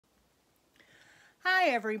Hi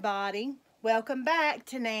everybody, welcome back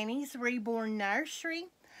to Nanny's Reborn Nursery.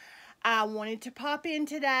 I wanted to pop in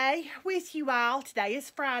today with you all. Today is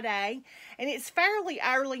Friday and it's fairly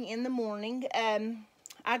early in the morning.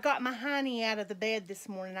 I got my honey out of the bed this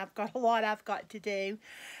morning. I've got a lot I've got to do,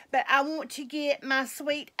 but I want to get my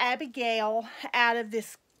sweet Abigail out of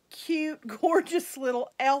this cute, gorgeous little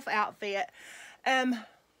elf outfit.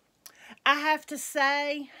 I have to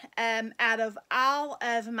say, out of all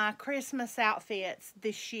of my Christmas outfits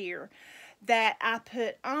this year that I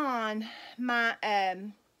put on my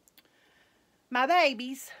my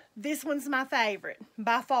babies, this one's my favorite.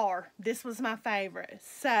 By far, this was my favorite.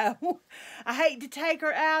 So, I hate to take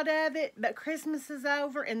her out of it, but Christmas is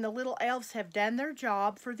over and the little elves have done their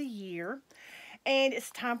job for the year. And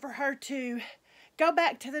it's time for her to go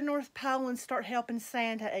back to the North Pole and start helping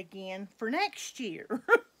Santa again for next year.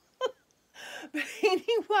 But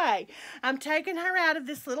anyway, I'm taking her out of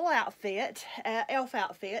this little outfit, elf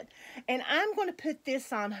outfit, and I'm going to put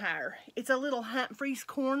this on her. It's a little Humphrey's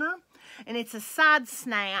Corner, and it's a side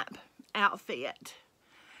snap outfit.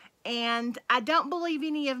 And I don't believe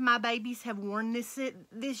any of my babies have worn this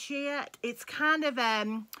yet. It's kind of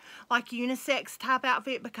like unisex type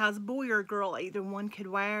outfit because boy or girl, either one could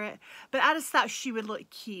wear it. But I just thought she would look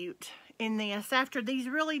cute in this. After these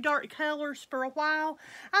really dark colors for a while,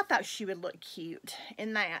 I thought she would look cute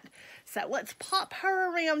in that. So let's pop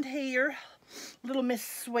her around here. Little Miss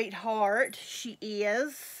Sweetheart, she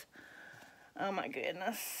is. Oh my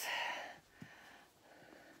goodness.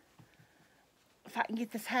 If I can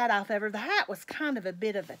get this hat off of her. The hat was kind of a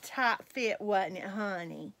bit of a tight fit, wasn't it,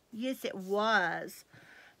 honey? Yes, it was.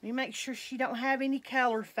 Let me make sure she don't have any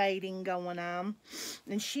color fading going on.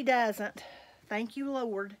 And she doesn't. Thank you,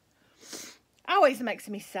 Lord. Always makes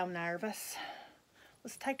me so nervous.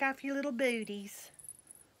 Let's take off your little booties.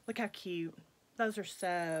 Look how cute. Those are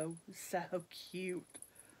so cute.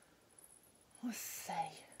 Let's see.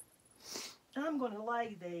 I'm going to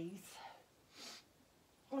lay these.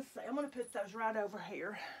 Let's see, I'm going to put those right over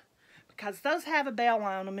here because those have a bell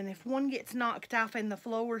on them, and if one gets knocked off in the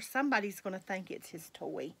floor, somebody's going to think it's his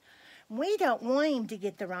toy. We don't want him to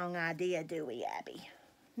get the wrong idea, do we, Abby?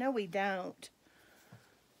 No, we don't.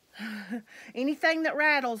 Anything that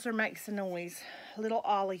rattles or makes a noise, little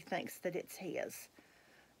Ollie thinks that it's his.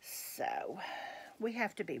 So, we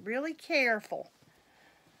have to be really careful.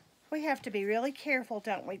 We have to be really careful,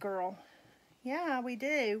 don't we, girl? Yeah, we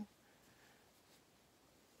do.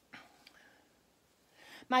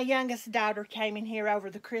 My youngest daughter came in here over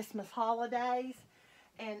the Christmas holidays,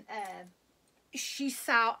 and she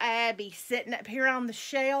saw Abby sitting up here on the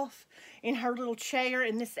shelf in her little chair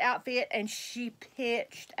in this outfit, and she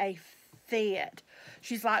pitched a fit.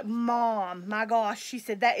 She's like, Mom, my gosh, she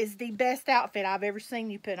said, that is the best outfit I've ever seen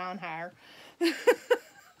you put on her.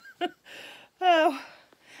 Oh,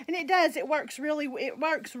 and it does. It works really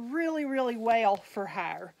well for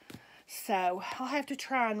her. So, I'll have to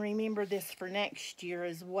try and remember this for next year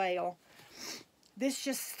as well. This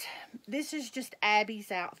is just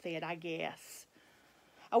Abby's outfit, I guess.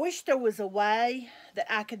 I wish there was a way that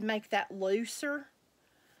I could make that looser,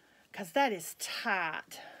 because that is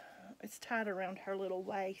tight. It's tight around her little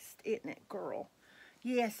waist, isn't it, girl?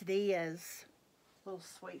 Yes, it is. Little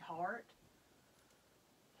sweetheart.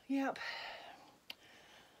 Yep.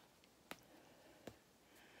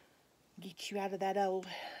 Get you out of that old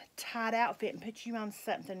tight outfit and put you on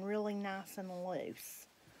something really nice and loose.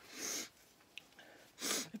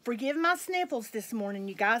 Forgive my sniffles this morning,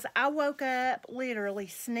 you guys. I woke up literally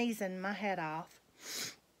sneezing my head off.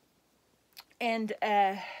 And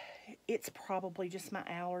it's probably just my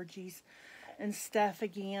allergies and stuff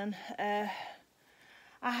again. I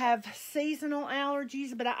have seasonal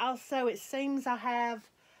allergies, but I also, it seems I have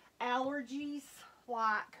allergies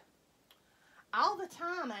like all the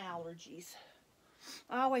time allergies.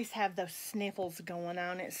 I always have those sniffles going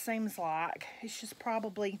on, it seems like. It's just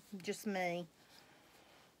probably just me.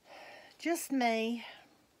 Just me.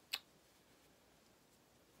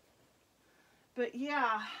 But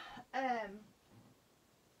yeah, I've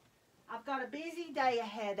got a busy day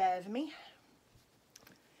ahead of me.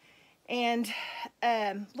 And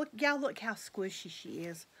look, y'all, look how squishy she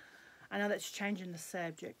is. I know that's changing the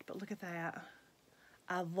subject, but look at that.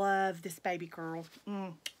 I love this baby girl.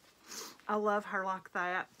 I love her like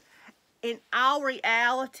that. In all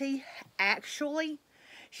reality, actually,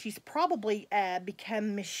 she's probably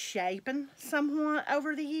become misshapen somewhat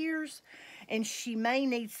over the years, and she may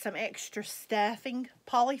need some extra stuffing,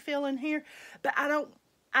 polyfill in here. But I don't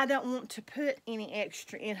want to put any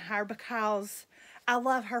extra in her because I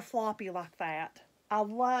love her floppy like that. I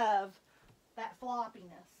love that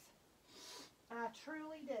floppiness. I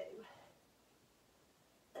truly do.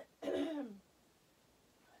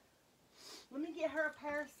 her a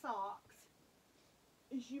pair of socks.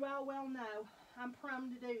 As you all well know, I'm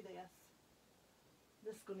prone to do this.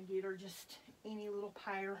 Just going to get her just any little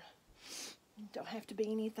pair. Don't have to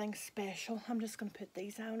be anything special. I'm just going to put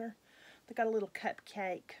these on her. They got a little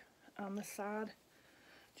cupcake on the side.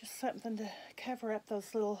 Just something to cover up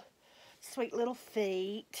those little sweet little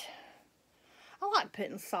feet. I like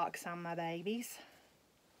putting socks on my babies.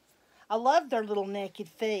 I love their little naked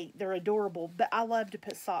feet. They're adorable, but I love to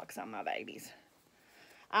put socks on my babies.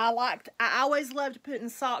 I always loved putting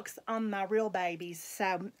socks on my real babies,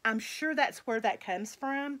 so I'm sure that's where that comes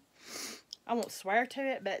from. I won't swear to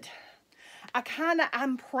it, but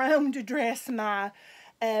I'm prone to dress my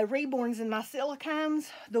reborns and my silicones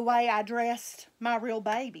the way I dressed my real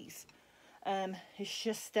babies. It's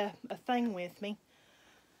just a thing with me.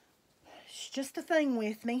 It's just a thing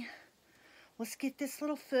with me. Let's get this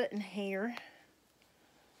little foot in here.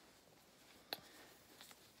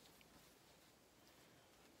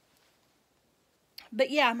 But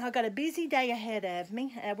yeah, I've got a busy day ahead of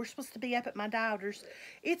me. We're supposed to be up at my daughter's.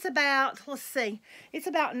 It's about, let's see, it's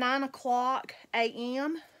about 9 o'clock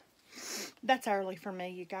a.m. That's early for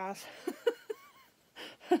me, you guys.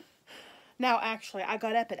 No, actually, I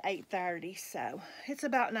got up at 8:30, so it's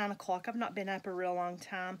about 9 o'clock. I've not been up a real long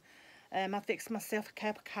time. I fixed myself a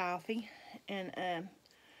cup of coffee and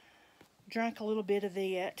drank a little bit of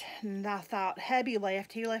it. And I thought, hubby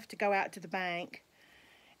left. He left to go out to the bank.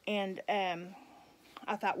 And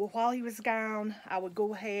I thought, well, while he was gone, I would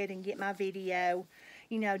go ahead and get my video,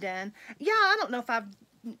 you know, done. Yeah, I don't know if I've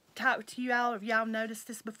talked to you all, if y'all noticed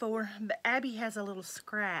this before, but Abby has a little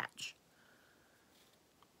scratch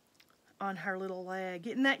on her little leg.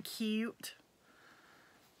 Isn't that cute?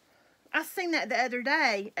 I seen that the other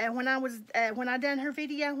day when I done her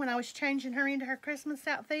video, when I was changing her into her Christmas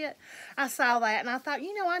outfit. I saw that and I thought,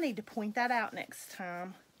 you know, I need to point that out next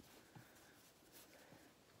time.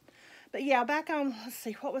 But yeah, back on, let's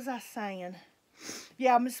see, what was I saying?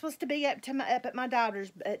 Yeah, I'm supposed to be up at my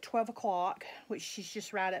daughter's at 12 o'clock, which she's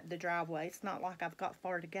just right up the driveway. It's not like I've got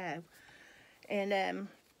far to go. And,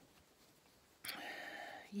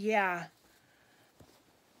 yeah.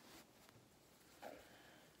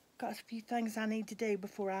 Got a few things I need to do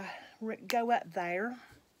before I go up there.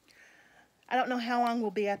 I don't know how long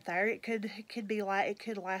we'll be up there. It could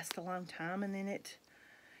last a long time, and then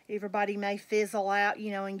everybody may fizzle out,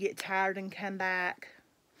 you know, and get tired and come back,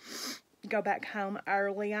 go back home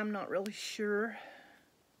early. I'm not really sure,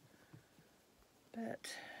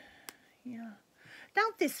 but yeah.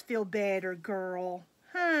 Don't this feel better, girl?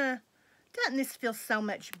 Huh? Doesn't this feel so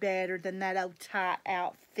much better than that old tight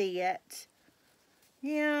outfit?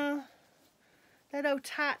 Yeah, that old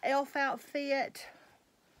tight elf outfit.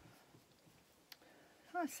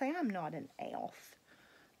 I say I'm not an elf.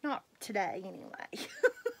 Not today, anyway.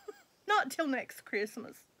 Not till next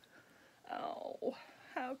Christmas. Oh,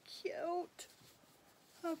 how cute.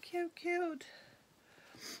 How cute.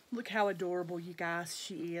 Look how adorable, you guys,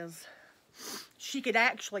 she is. She could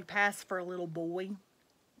actually pass for a little boy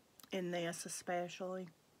in this, especially.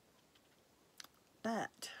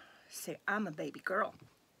 But see, I'm a baby girl.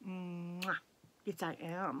 Mwah. Yes, I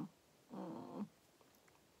am.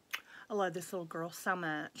 I love this little girl so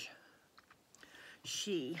much.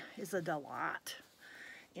 She is a delight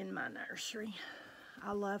in my nursery.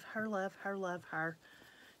 I love her, love her, love her.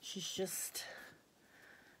 She's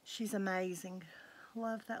amazing.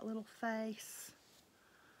 Love that little face.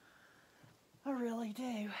 I really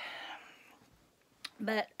do.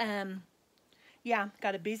 But, yeah,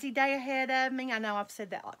 got a busy day ahead of me. I know I've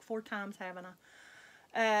said that like 4 times, haven't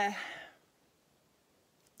I?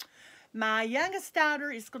 My youngest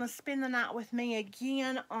daughter is going to spend the night with me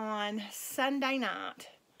again on Sunday night,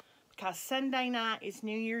 because Sunday night is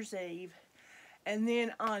New Year's Eve. And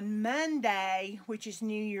then on Monday, which is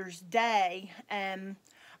New Year's Day,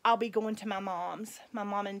 I'll be going to my mom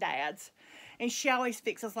and dad's. And she always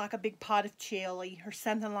fixes like a big pot of chili or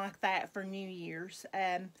something like that for New Year's.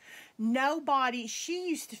 She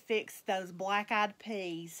used to fix those black-eyed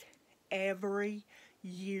peas every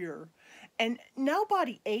year. And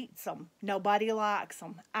nobody eats them. Nobody likes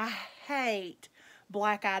them. I hate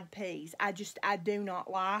black-eyed peas. I do not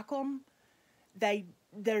like them.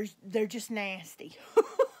 They're just nasty.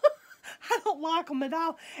 I don't like them at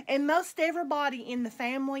all. And most everybody in the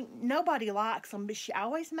family, nobody likes them, but she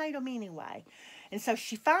always made them anyway. And so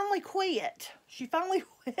she finally quit. She finally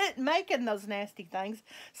quit making those nasty things.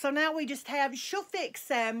 So now we just have, she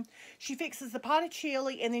fixes the pot of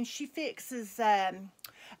chili, and then she fixes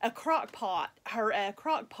a crock pot,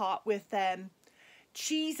 crock pot with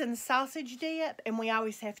cheese and sausage dip, and we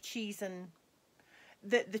always have cheese and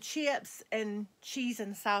the chips and cheese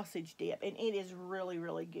and sausage dip, and it is really,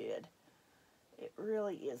 really good. It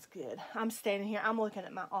really is good. I'm standing here. I'm looking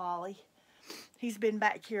at my Ollie. He's been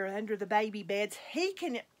back here under the baby beds. He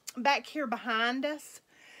can, back here behind us,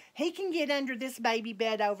 he can get under this baby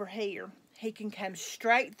bed over here. He can come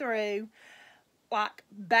straight through, like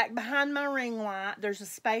back behind my ring light. There's a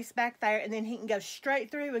space back there, and then he can go straight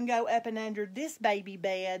through and go up and under this baby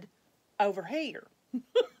bed over here.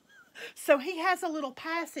 So he has a little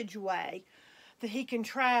passageway that he can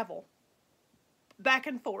travel back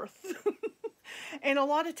and forth. And a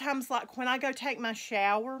lot of times, like when I go take my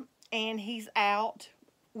shower and he's out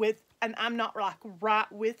with, and I'm not like right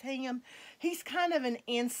with him, he's kind of an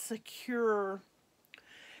insecure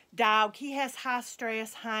dog. He has high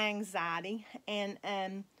stress, high anxiety,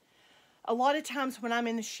 and a lot of times when I'm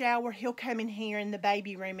in the shower, he'll come in here in the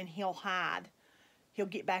baby room and he'll hide. He'll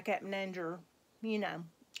get back up and under, you know,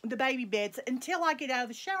 the baby beds until I get out of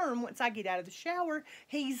the shower. And once I get out of the shower,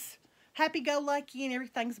 he's happy-go-lucky and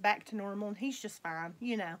everything's back to normal and he's just fine,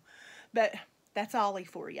 you know. But that's Ollie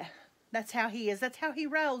for you. That's how he is. That's how he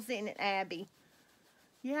rolls, isn't it, Abby?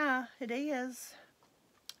 Yeah, it is.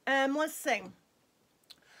 Let's see.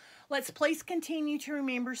 Let's please continue to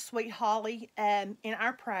remember Sweet Holly in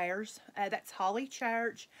our prayers. That's Holly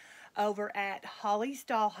Church over at Holly's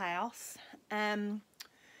Dollhouse.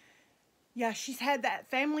 Yeah, she's had that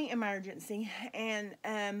family emergency, and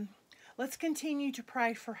let's continue to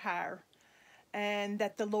pray for her, and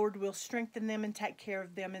that the Lord will strengthen them and take care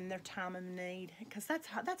of them in their time of need, because that's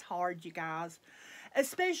hard, you guys.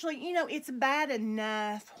 Especially, you know, it's bad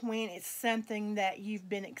enough when it's something that you've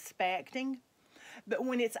been expecting, but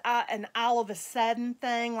when it's an all of a sudden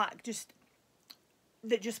thing, like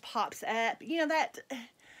that just pops up, you know,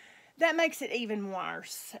 that makes it even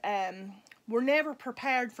worse. We're never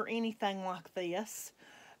prepared for anything like this,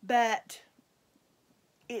 but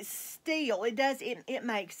it's still, it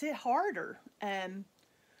makes it harder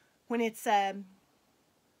when it's,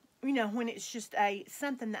 you know, when it's just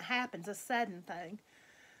something that happens, a sudden thing.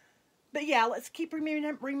 But yeah, let's keep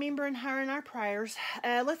remembering her in our prayers.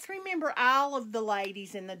 Let's remember all of the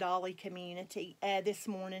ladies in the Dolly community this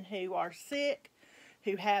morning who are sick,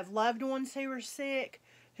 who have loved ones who are sick,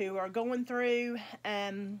 who are going through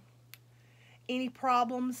any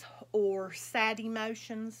problems or sad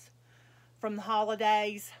emotions from the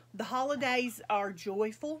holidays. The holidays are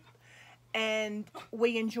joyful, and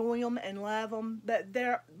we enjoy them and love them, but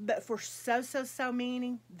for so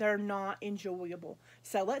many, they're not enjoyable.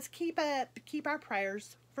 So let's keep our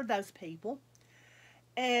prayers for those people.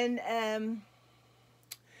 And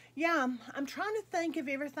yeah, I'm trying to think of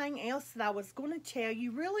everything else that I was going to tell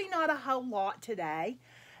you. Really not a whole lot today.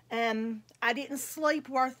 I didn't sleep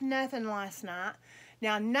worth nothing last night.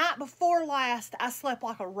 Now, night before last, I slept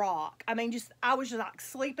like a rock. I mean, I was just like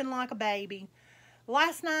sleeping like a baby.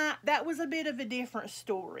 Last night, that was a bit of a different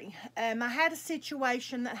story. I had a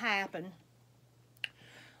situation that happened.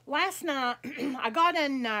 Last night, I got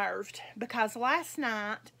unnerved because last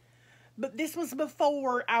night, but this was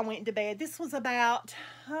before I went to bed. This was about,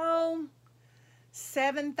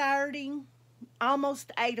 7:30,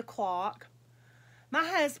 almost 8 o'clock. My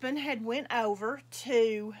husband had went over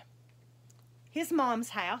to his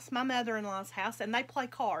mom's house, my mother-in-law's house, and they play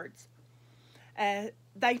cards.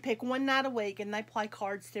 They pick one night a week, and they play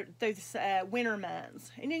cards through the winter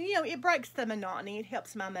months. And then, you know, it breaks the monotony. It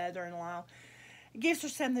helps my mother-in-law. It gives her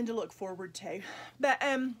something to look forward to. But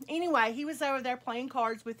anyway, he was over there playing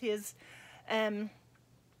cards with his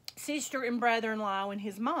sister and brother-in-law and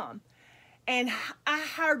his mom. And I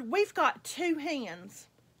heard, we've got two hens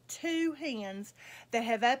that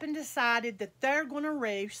have up and decided that they're going to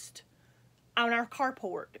roost on our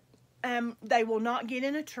carport. They will not get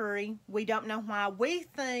in a tree. We don't know why. We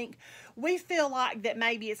feel like that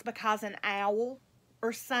maybe it's because an owl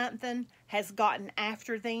or something has gotten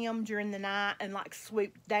after them during the night and like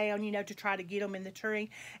swooped down, you know, to try to get them in the tree,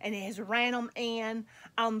 and it has ran them in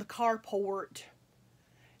on the carport.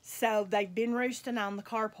 So they've been roosting on the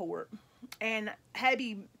carport. And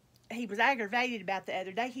hubby, he was aggravated about the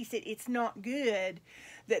other day. He said it's not good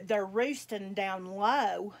that they're roosting down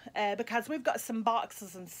low because we've got some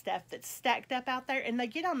boxes and stuff that's stacked up out there, and they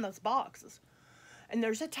get on those boxes. And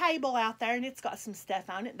there's a table out there, and it's got some stuff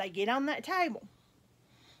on it. They get on that table.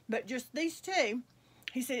 But just these two,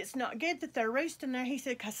 he said it's not good that they're roosting there. He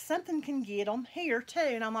said because something can get them here too.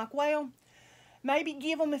 And I'm like, well, maybe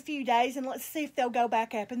give them a few days and let's see if they'll go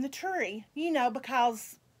back up in the tree. You know,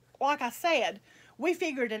 because like I said, we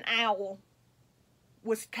figured an owl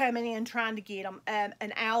was coming in trying to get them.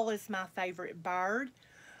 An owl is my favorite bird.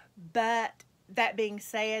 But that being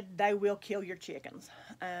said, they will kill your chickens.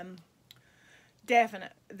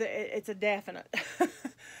 Definite. It's a definite.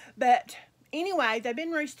 But anyway, they've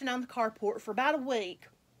been roosting on the carport for about a week.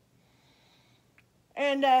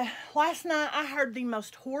 And last night I heard the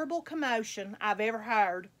most horrible commotion I've ever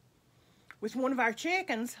heard with one of our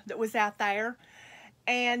chickens that was out there.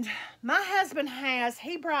 And my husband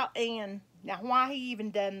he brought in, now why he even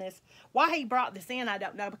done this, why he brought this in, I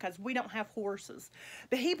don't know, because we don't have horses.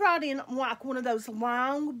 But he brought in like one of those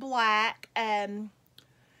long black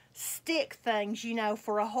stick things, you know,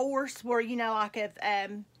 for a horse, where, you know, like if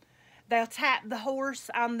they'll tap the horse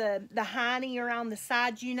on the hiney or on the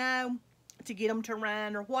side, you know, to get them to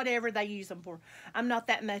run or whatever they use them for. I'm not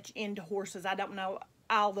that much into horses. I don't know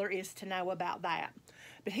all there is to know about that.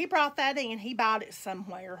 But he brought that in. He bought it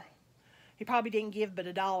somewhere. He probably didn't give but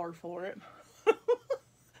 $1 for it.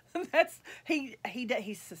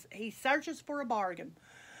 He searches for a bargain.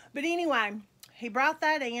 But anyway, he brought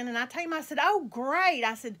that in, and I told him, I said, oh, great.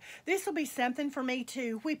 I said, this will be something for me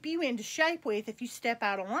to whip you into shape with if you step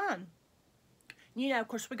out of line. You know, of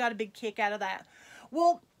course, we got a big kick out of that.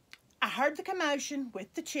 Well, I heard the commotion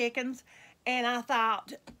with the chickens, and I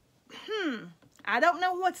thought, I don't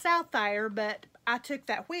know what's out there, but I took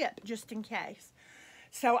that whip just in case.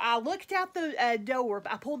 So I looked out the door.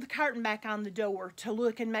 I pulled the curtain back on the door to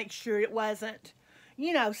look and make sure it wasn't,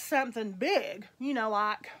 you know, something big. You know,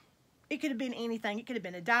 like, it could have been anything. It could have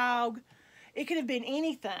been a dog. It could have been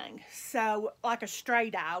anything. So, like a stray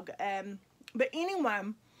dog. But anyway,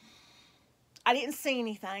 I didn't see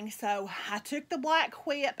anything. So I took the black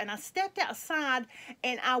whip and I stepped outside,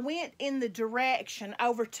 and I went in the direction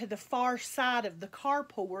over to the far side of the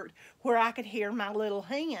carport where I could hear my little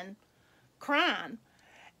hen crying.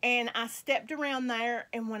 And I stepped around there,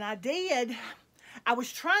 and when I did, I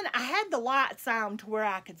had the lights on to where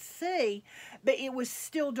I could see, but it was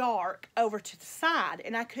still dark over to the side,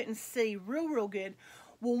 and I couldn't see real good.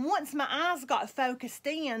 Well, once my eyes got focused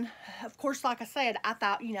in, of course, like I said, I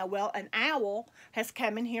thought, you know, well, an owl has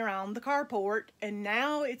come in here on the carport, and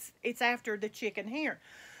now it's after the chicken here.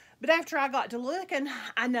 But after I got to looking,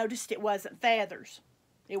 I noticed it wasn't feathers.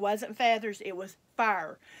 It wasn't feathers, it was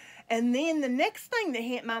fur. And then the next thing that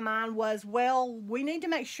hit my mind was, well, we need to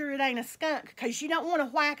make sure it ain't a skunk, because you don't want to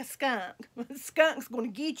whack a skunk. A skunk's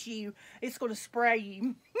going to get you. It's going to spray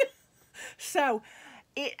you. So,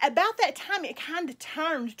 about that time, it kind of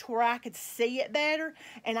turned to where I could see it better,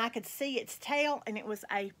 and I could see its tail, and it was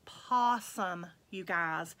a possum, you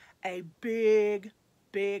guys. A big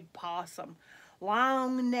possum.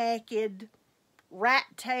 Long-necked, rat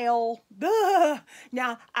tail.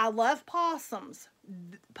 Now, I love possums.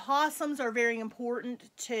 Possums are very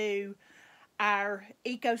important to our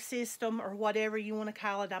ecosystem, or whatever you want to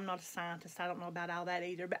call it. I'm not a scientist. I don't know about all that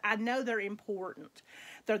either, but I know they're important.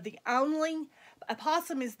 A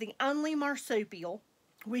possum is the only marsupial,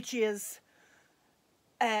 which is,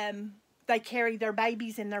 they carry their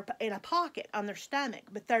babies in a pocket on their stomach,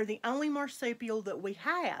 but they're the only marsupial that we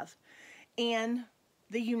have in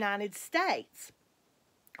the United States,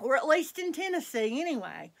 or at least in Tennessee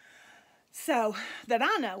anyway. So, that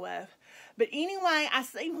I know of. But anyway, I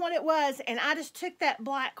seen what it was, and I just took that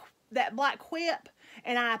black whip,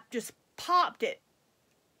 and I just popped it,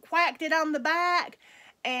 whacked it on the back,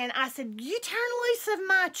 and I said, you turn loose of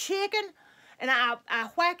my chicken. And I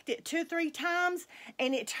whacked it 2 or 3 times,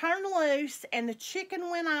 and it turned loose, and the chicken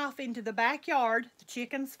went off into the backyard. The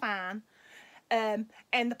chicken's fine. And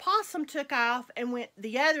the possum took off and went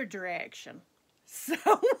the other direction.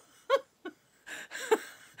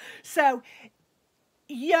 So,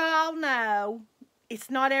 y'all know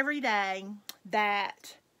it's not every day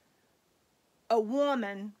that a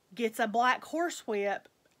woman gets a black horsewhip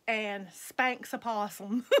and spanks a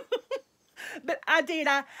possum. But I did.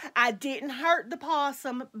 I didn't hurt the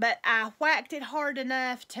possum, but I whacked it hard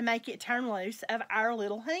enough to make it turn loose of our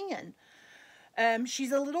little hen.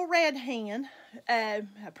 She's a little red hen, a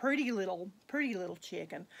pretty little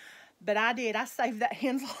chicken. But I saved that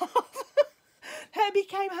hen's life. Hubby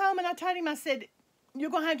came home, and I told him, I said, you're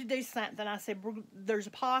going to have to do something. I said, there's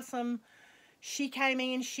a possum. She came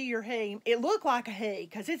in, she or he. It looked like a he,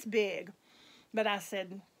 because it's big. But I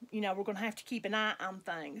said, you know, we're going to have to keep an eye on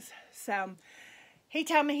things. So he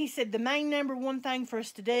told me, he said, the main number one thing for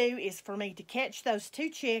us to do is for me to catch those 2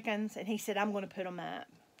 chickens. And he said, I'm going to put them up.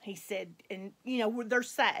 He said, and, you know, they're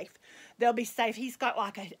safe. They'll be safe. He's got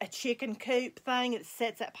like a chicken coop thing that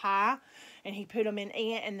sets up high, and he put them in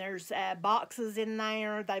it, and there's boxes in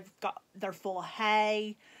there. They're full of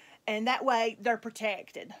hay, and that way they're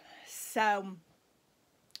protected. So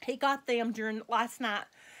he got them during last night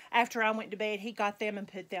after I went to bed. He got them and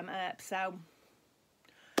put them up. So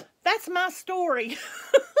that's my story.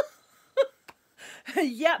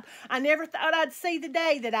 Yep, I never thought I'd see the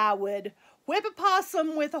day that I would whip a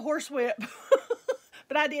possum with a horse whip.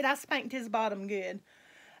 But I did. I spanked his bottom good.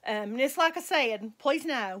 Just like I said, please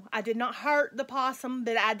know, I did not hurt the possum,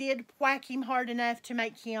 but I did whack him hard enough to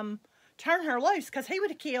make him turn her loose, because he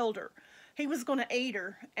would have killed her. He was going to eat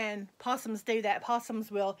her, and possums do that. Possums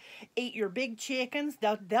will eat your big chickens.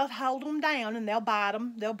 They'll hold them down, and they'll bite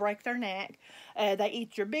them. They'll break their neck. They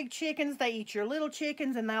eat your big chickens. They eat your little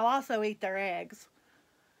chickens, and they'll also eat their eggs.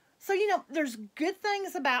 So, you know, there's good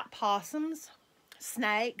things about possums,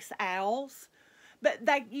 snakes, owls,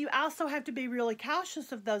 but you also have to be really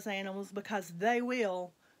cautious of those animals, because they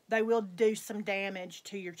will do some damage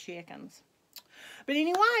to your chickens. But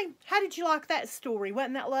anyway, how did you like that story?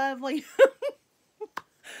 Wasn't that lovely?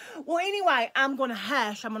 Well, anyway, I'm going to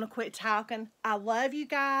hush. I'm going to quit talking. I love you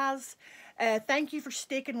guys. Thank you for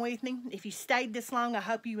sticking with me. If you stayed this long, I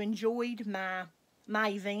hope you enjoyed my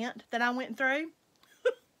event that I went through.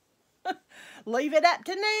 Leave it up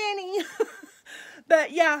to Nanny.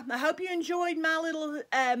 But yeah, I hope you enjoyed my little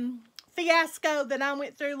fiasco that I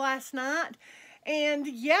went through last night. And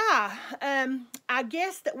yeah, I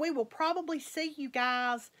guess that we will probably see you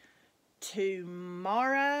guys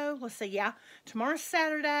tomorrow. Let's see, yeah, tomorrow's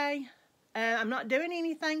Saturday. I'm not doing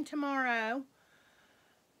anything tomorrow.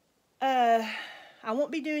 I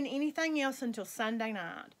won't be doing anything else until Sunday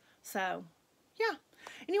night. So, yeah.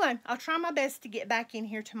 Anyway, I'll try my best to get back in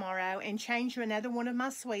here tomorrow and change another one of my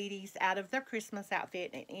sweeties out of their Christmas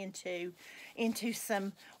outfit and into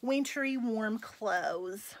some wintry warm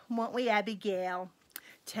clothes. Won't we, Abigail?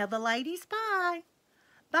 Tell the ladies bye.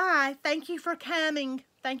 Bye. Thank you for coming.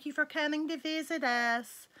 Thank you for coming to visit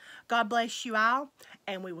us. God bless you all,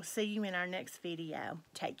 and we will see you in our next video.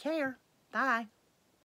 Take care. Bye.